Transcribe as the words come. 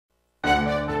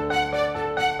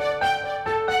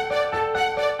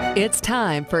It's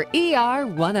time for ER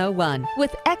 101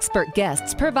 with expert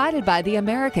guests provided by the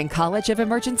American College of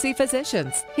Emergency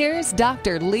Physicians. Here's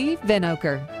Dr. Lee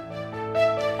Vinokur.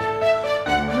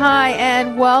 Hi,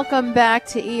 and welcome back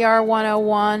to ER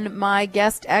 101. My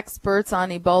guest experts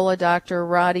on Ebola, Dr.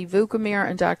 Roddy Vukamir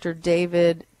and Dr.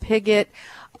 David Piggott.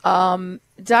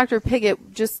 Dr.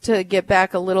 Piggott, just to get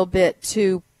back a little bit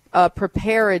to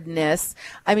preparedness,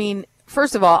 I mean,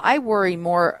 first of all, I worry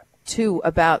more, too,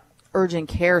 about urgent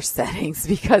care settings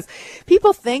because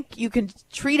people think you can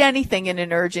treat anything in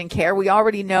an urgent care. We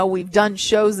already know, we've done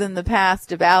shows in the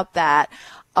past about that.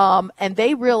 And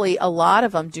they really, a lot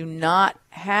of them do not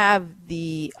have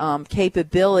the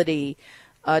capability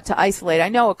to isolate. I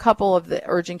know a couple of the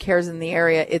urgent cares in the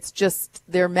area, it's just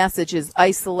their message is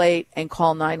isolate and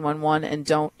call 911 and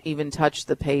don't even touch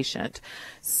the patient.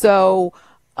 So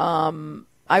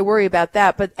I worry about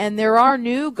that. And there are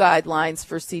new guidelines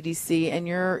for CDC, and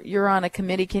you're on a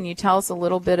committee. Can you tell us a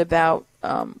little bit about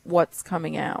what's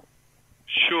coming out?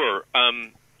 Sure.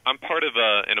 I'm part of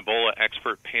an Ebola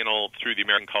expert panel through the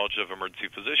American College of Emergency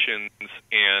Physicians,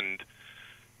 and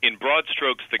in broad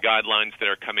strokes, the guidelines that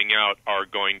are coming out are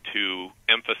going to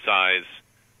emphasize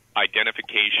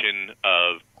identification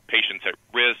of patients at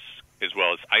risk, as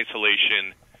well as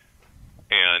isolation,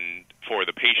 and for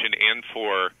the patient and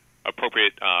for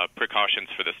appropriate precautions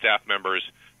for the staff members,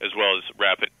 as well as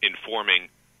rapid informing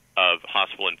of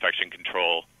hospital infection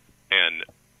control and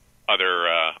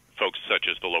other folks such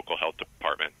as the local health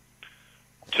department.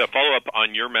 To follow up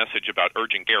on your message about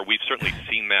urgent care, we've certainly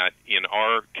seen that in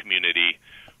our community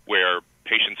where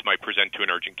patients might present to an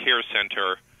urgent care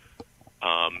center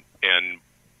and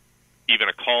even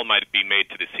a call might be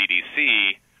made to the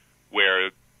CDC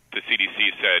where the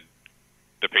CDC said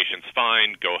the patient's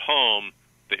fine, go home.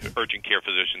 The urgent care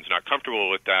physician's not comfortable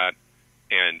with that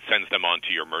and sends them on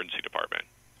to your emergency department.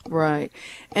 Right.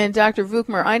 And Dr.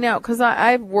 Vukamir, I know, because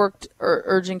I've worked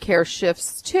urgent care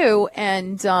shifts too,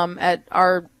 and at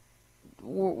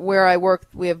where I work,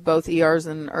 we have both ERs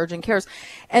and urgent cares.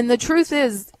 And the truth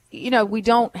is, we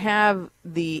don't have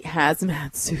the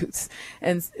hazmat suits,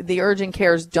 and the urgent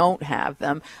cares don't have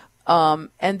them.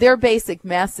 And their basic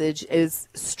message is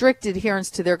strict adherence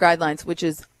to their guidelines, which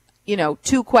is,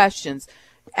 2 questions.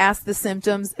 Ask the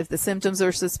symptoms. If the symptoms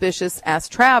are suspicious,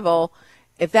 ask travel.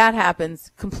 If that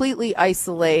happens, completely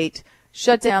isolate,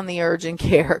 shut down the urgent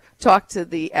care, talk to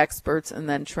the experts, and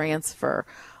then transfer.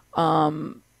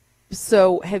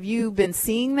 So have you been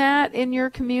seeing that in your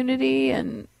community,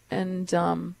 and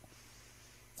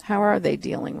how are they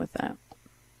dealing with that?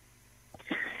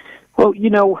 Well,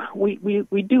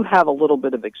 we do have a little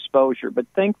bit of exposure, but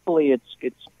thankfully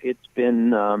it's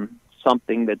been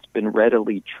something that's been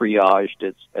readily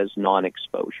triaged as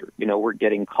non-exposure. We're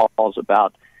getting calls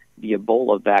about the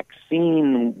Ebola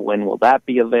vaccine. When will that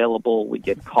be available? We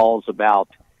get calls about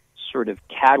sort of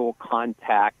casual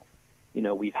contact.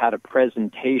 We've had a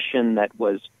presentation that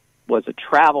was a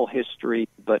travel history,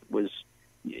 but was,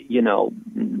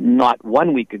 not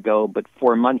 1 week ago, but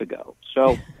 4 months ago.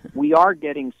 So we are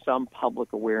getting some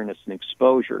public awareness and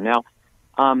exposure. Now,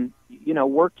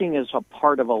 working as a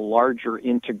part of a larger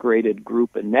integrated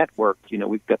group and network,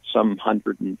 we've got some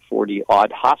 140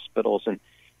 odd hospitals, and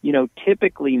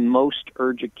typically most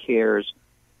urgent cares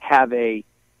have a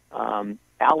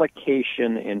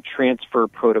allocation and transfer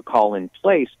protocol in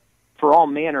place for all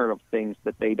manner of things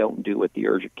that they don't do at the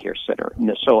urgent care center.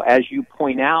 And so as you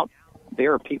point out,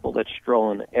 there are people that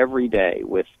stroll in every day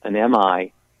with an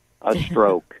MI, a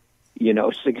stroke,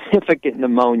 significant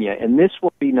pneumonia, and this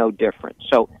will be no different.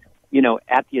 So,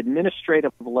 at the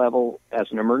administrative level,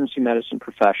 as an emergency medicine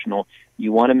professional,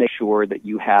 you want to make sure that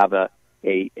you have a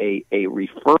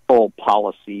referral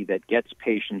policy that gets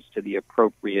patients to the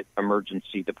appropriate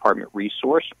emergency department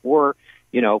resource or,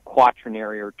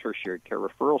 quaternary or tertiary care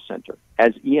referral center.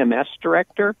 As EMS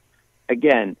director,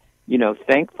 again,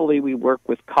 thankfully we work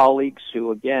with colleagues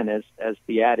who, again, as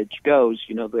the adage goes,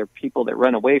 they're people that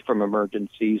run away from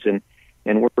emergencies and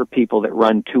we're people that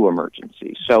run to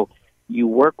emergencies. So you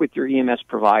work with your EMS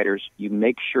providers, you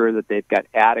make sure that they've got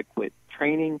adequate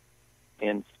training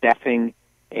and staffing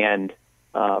and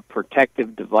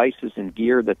protective devices and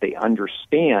gear that they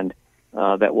understand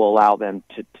that will allow them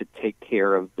to take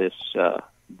care of this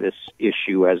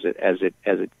issue as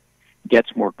it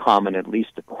gets more common. At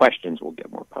least the questions will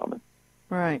get more common.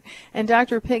 Right. And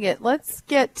Dr. Piggott, let's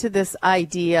get to this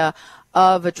idea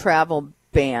of a travel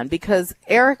ban, because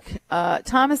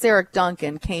Thomas Eric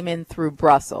Duncan came in through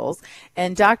Brussels,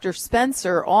 and Dr.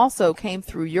 Spencer also came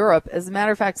through Europe. As a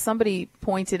matter of fact, somebody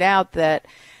pointed out that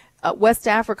West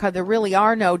Africa, there really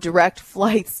are no direct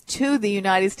flights to the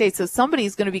United States. So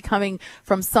somebody's going to be coming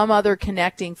from some other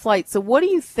connecting flight. So what do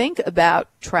you think about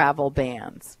travel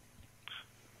bans?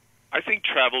 I think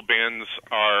travel bans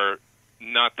are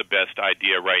not the best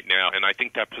idea right now, and I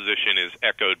think that position is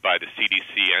echoed by the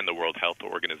CDC and the World Health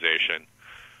Organization.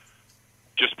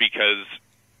 Just because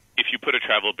if you put a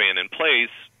travel ban in place,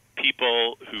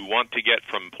 people who want to get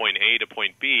from point A to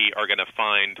point B are going to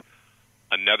find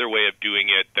another way of doing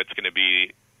it that's going to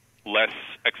be less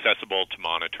accessible to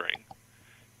monitoring.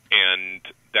 And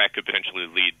that could potentially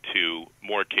lead to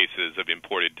more cases of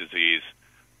imported disease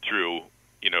through,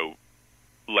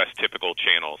 less typical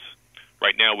channels.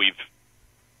 Right now we've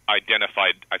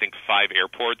identified, I think, 5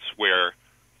 airports where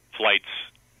flights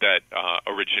that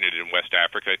originated in West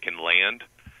Africa can land.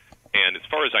 And as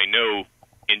far as I know,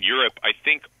 in Europe, I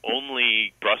think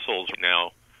only Brussels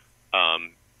now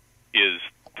is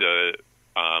the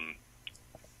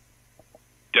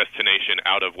destination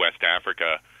out of West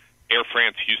Africa. Air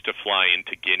France used to fly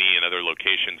into Guinea and other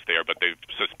locations there, but they've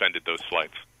suspended those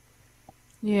flights.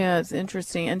 Yeah, it's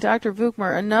interesting. And Dr.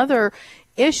 Vukmir, another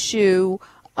issue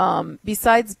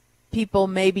besides people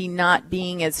maybe not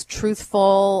being as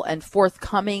truthful and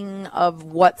forthcoming of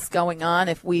what's going on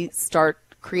if we start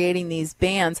creating these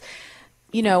bans,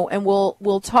 and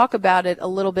we'll talk about it a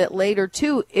little bit later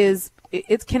too, is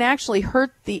it can actually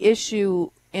hurt the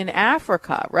issue in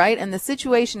Africa, right? And the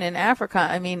situation in Africa,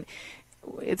 I mean,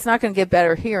 it's not going to get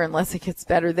better here unless it gets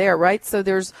better there, right? So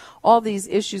there's all these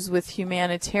issues with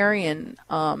humanitarian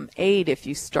aid if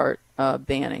you start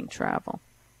banning travel.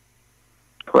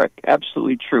 Correct.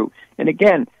 Absolutely true. And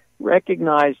again,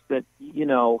 recognize that,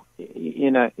 in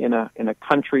a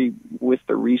country with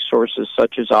the resources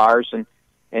such as ours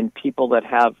and people that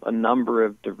have a number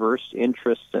of diverse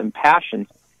interests and passions,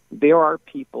 there are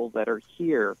people that are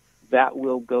here that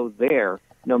will go there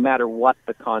no matter what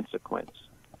the consequence.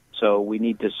 So we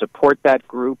need to support that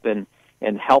group and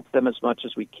help them as much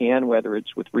as we can, whether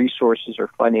it's with resources or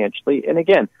financially. And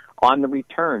again, on the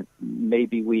return,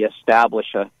 maybe we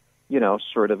establish a,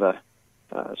 sort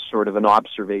of an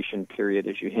observation period,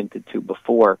 as you hinted to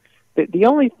before. The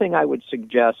only thing I would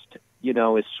suggest,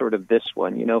 is sort of this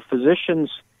one.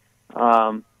 Physicians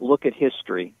look at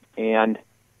history, and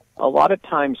a lot of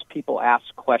times people ask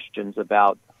questions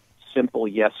about simple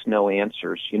yes-no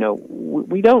answers.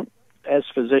 We don't, as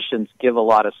physicians, give a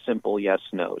lot of simple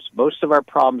yes-nos. Most of our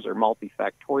problems are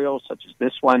multifactorial, such as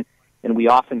this one, and we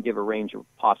often give a range of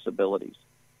possibilities.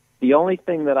 The only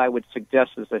thing that I would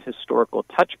suggest as a historical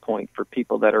touch point for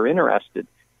people that are interested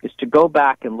is to go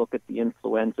back and look at the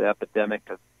influenza epidemic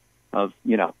of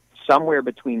somewhere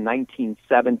between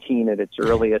 1917 at its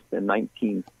earliest and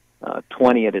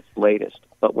 1920 at its latest.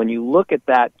 But when you look at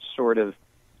that sort of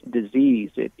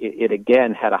disease, it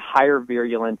again had a higher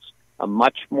virulence, a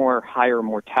much more higher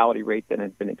mortality rate than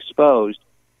had been exposed,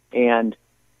 and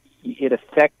it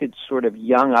affected sort of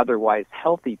young, otherwise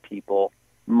healthy people,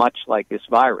 much like this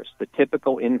virus. The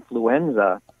typical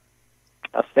influenza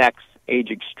affects age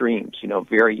extremes,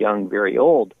 very young, very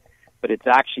old, but it's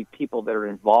actually people that are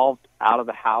involved out of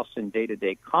the house in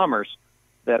day-to-day commerce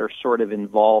that are sort of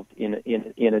involved in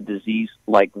a disease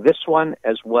like this one,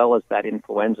 as well as that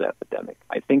influenza epidemic.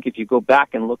 I think if you go back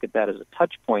and look at that as a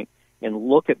touch point and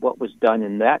look at what was done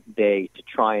in that day to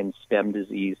try and stem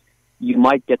disease, you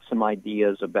might get some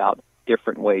ideas about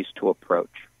different ways to approach.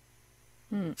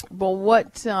 Well,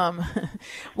 what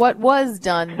was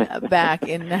done back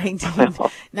in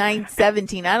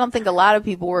 1917? I don't think a lot of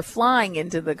people were flying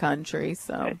into the country,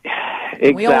 so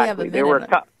exactly. We only have a minute.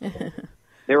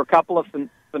 There were a couple of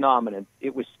phenomena.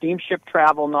 It was steamship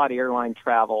travel, not airline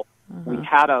travel. We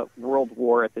had a world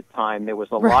war at the time. There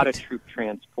was a lot of troop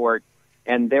transport,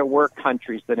 and there were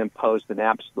countries that imposed an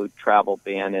absolute travel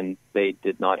ban, and they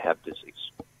did not have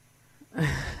disease.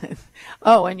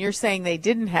 Oh, and you're saying they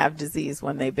didn't have disease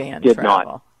when they banned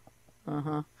travel? Did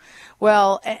not.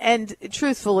 Well, and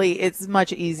truthfully, it's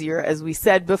much easier, as we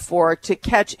said before, to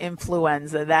catch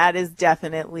influenza. That is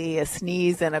definitely a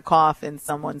sneeze and a cough in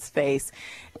someone's face,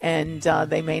 and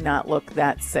they may not look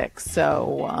that sick.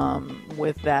 So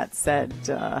with that said,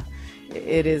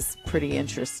 it is pretty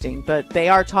interesting. But they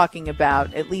are talking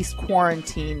about at least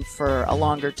quarantine for a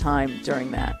longer time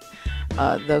during that.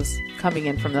 Those coming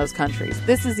in from those countries.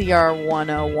 This is ER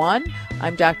 101.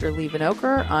 I'm Dr. Lee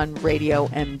Vanoker on Radio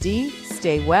MD.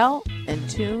 Stay well and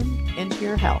tune into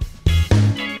your health.